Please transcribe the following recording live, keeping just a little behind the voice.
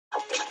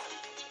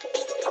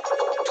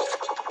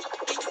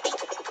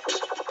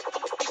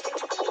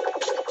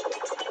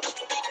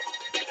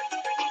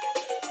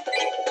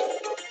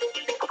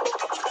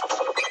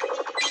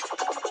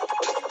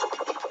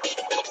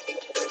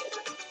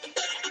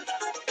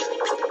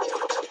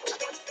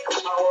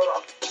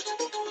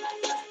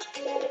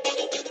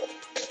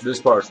This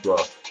part's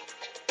rough.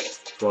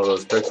 It's one of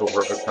those pixel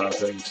perfect kind of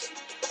things.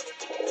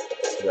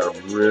 You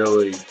gotta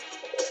really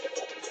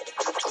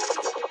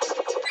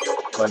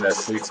find that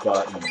sweet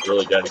spot and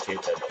really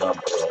dedicate that thumb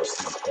for those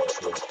things to fall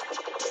through.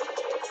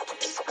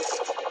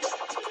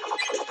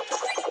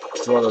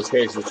 It's one of those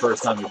cases, the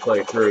first time you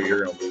play through,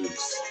 you're going to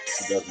lose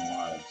a dozen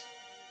lives.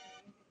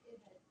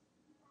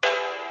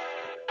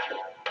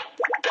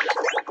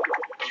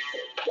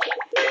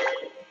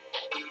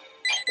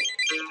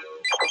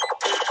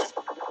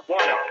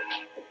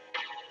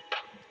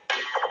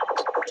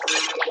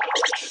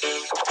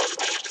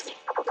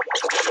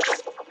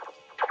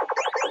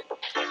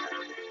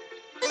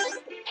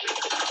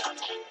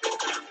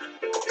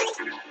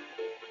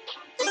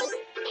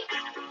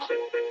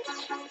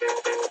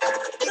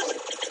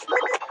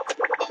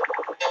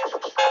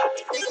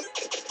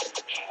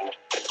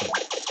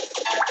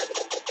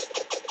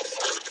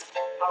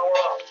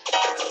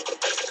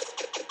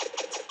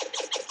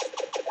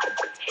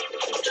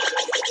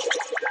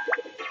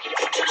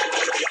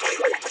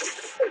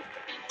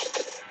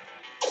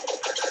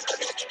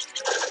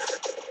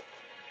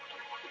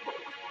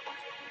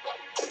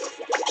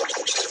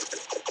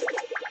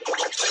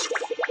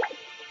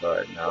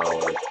 Alright, now I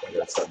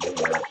gotta stop doing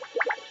that.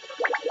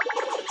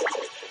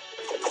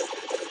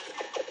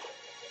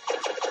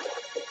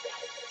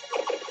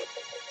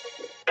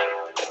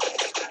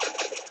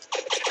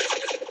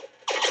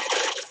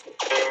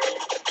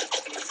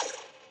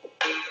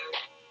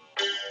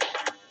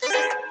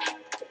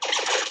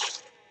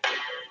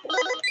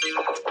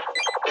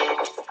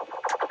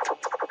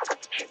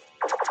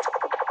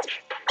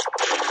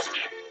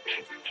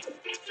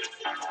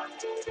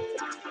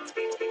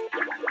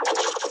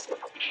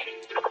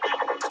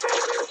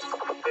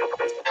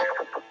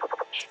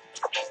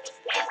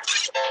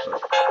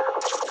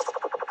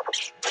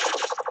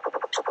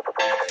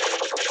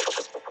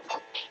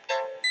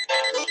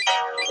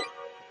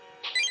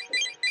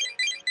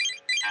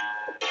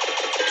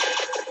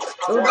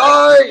 Don't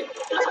die!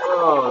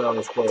 Oh, that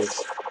was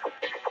close.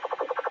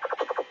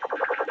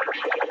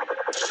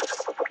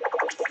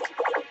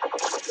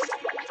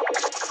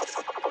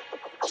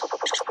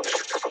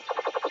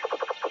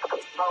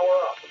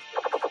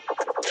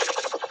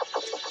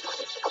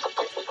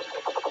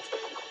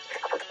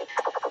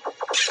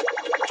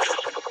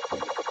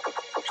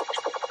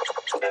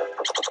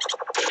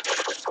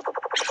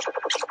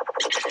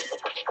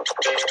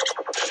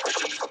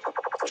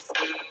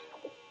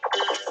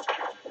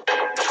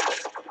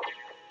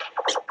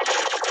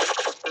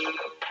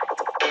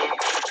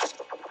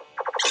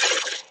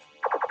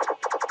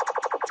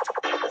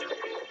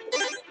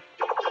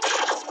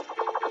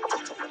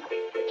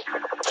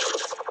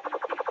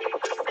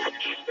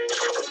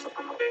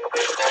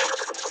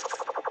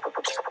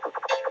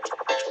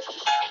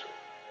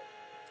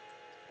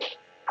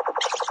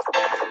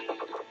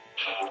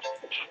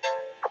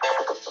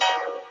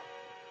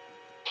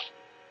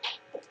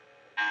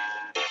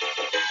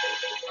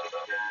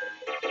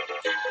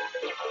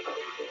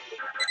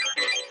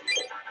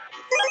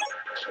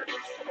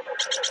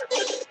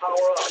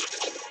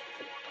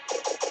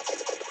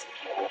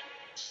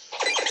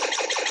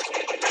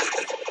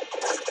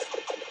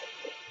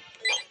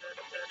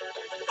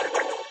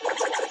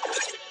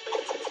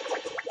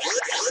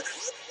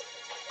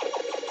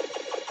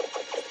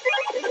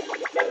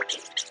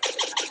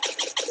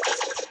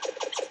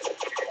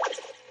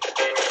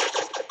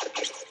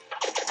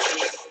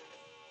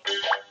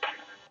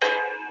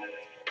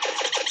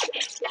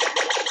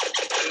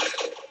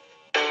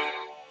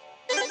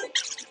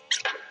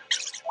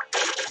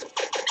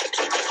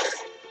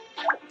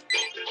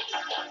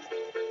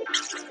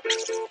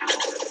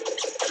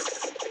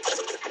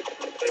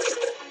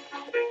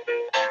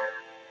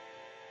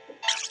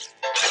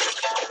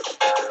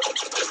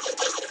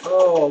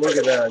 Oh, look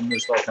at that. I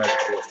missed all kinds of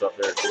cool stuff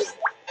there, too.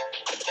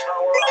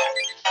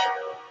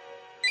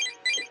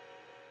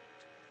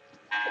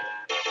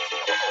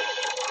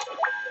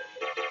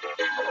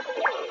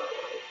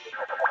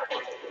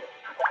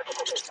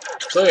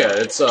 So yeah,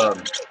 it's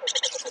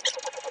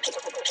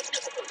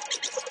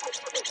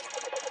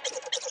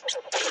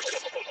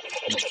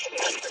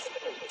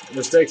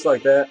mistakes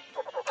like that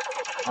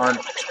aren't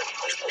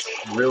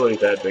really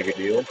that big a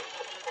deal.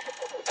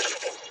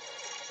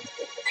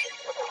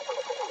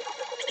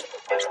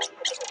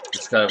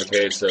 It's kind of a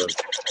case of,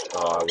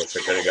 oh, I wish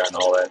I could have gotten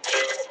all that.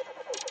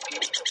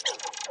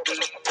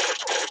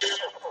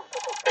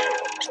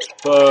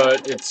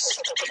 But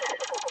it's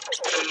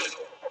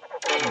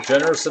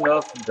generous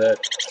enough that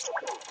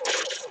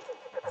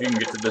if you can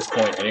get to this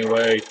point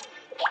anyway,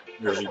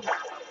 there's a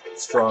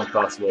strong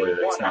possibility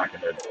that it's not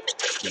going to,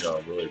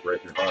 really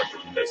break your heart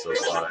that you miss those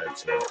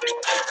lives.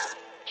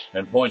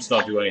 And points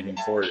don't do anything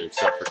for you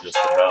except for just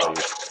the value.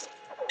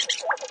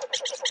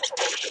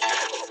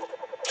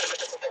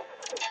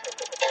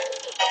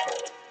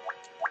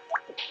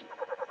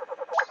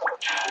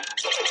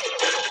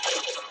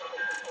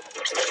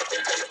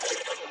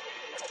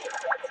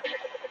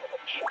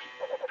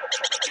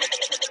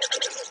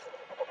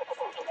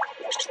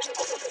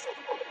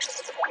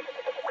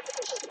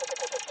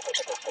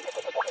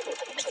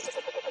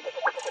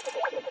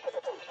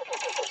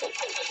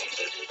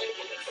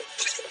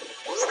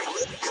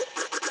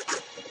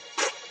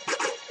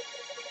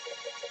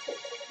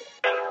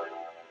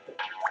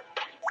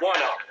 One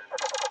up.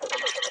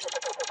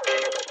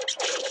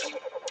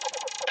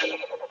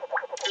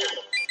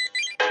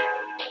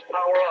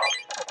 Power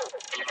up.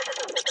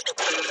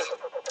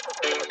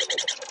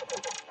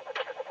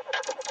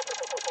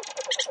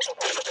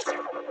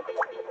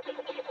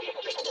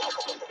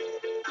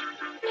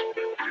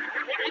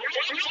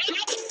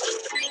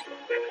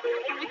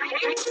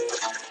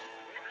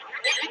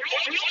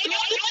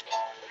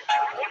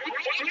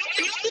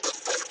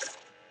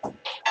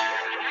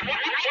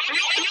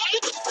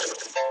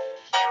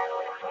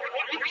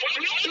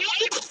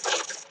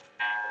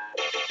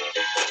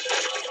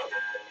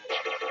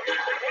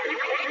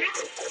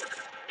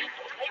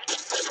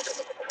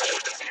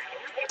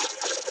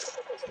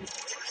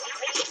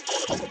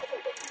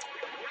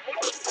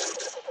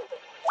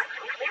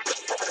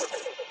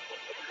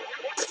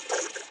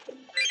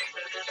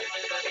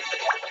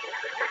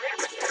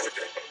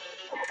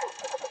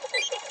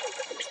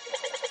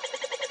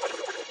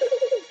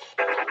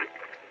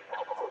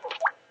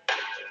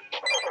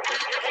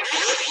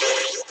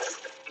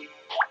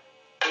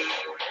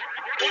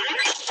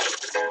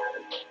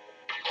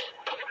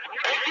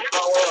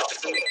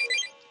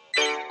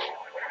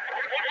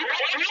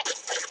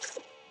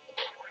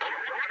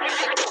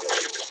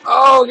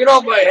 Oh, get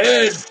off my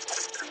head!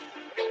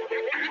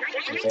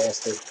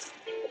 Bastard.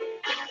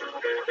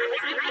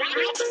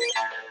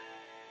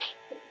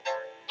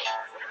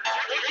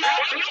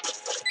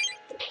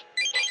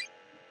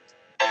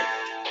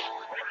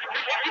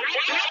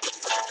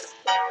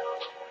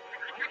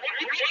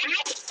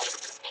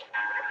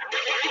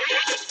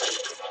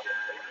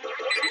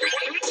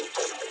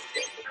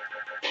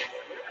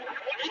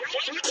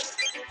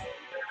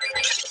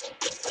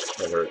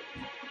 That hurt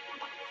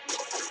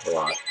a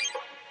lot.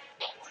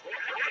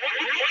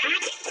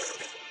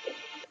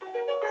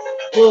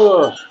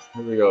 Oh,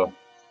 here we go.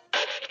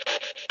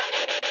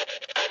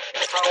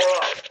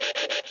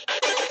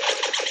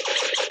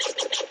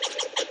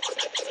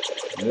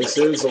 And this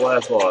is the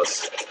last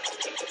boss.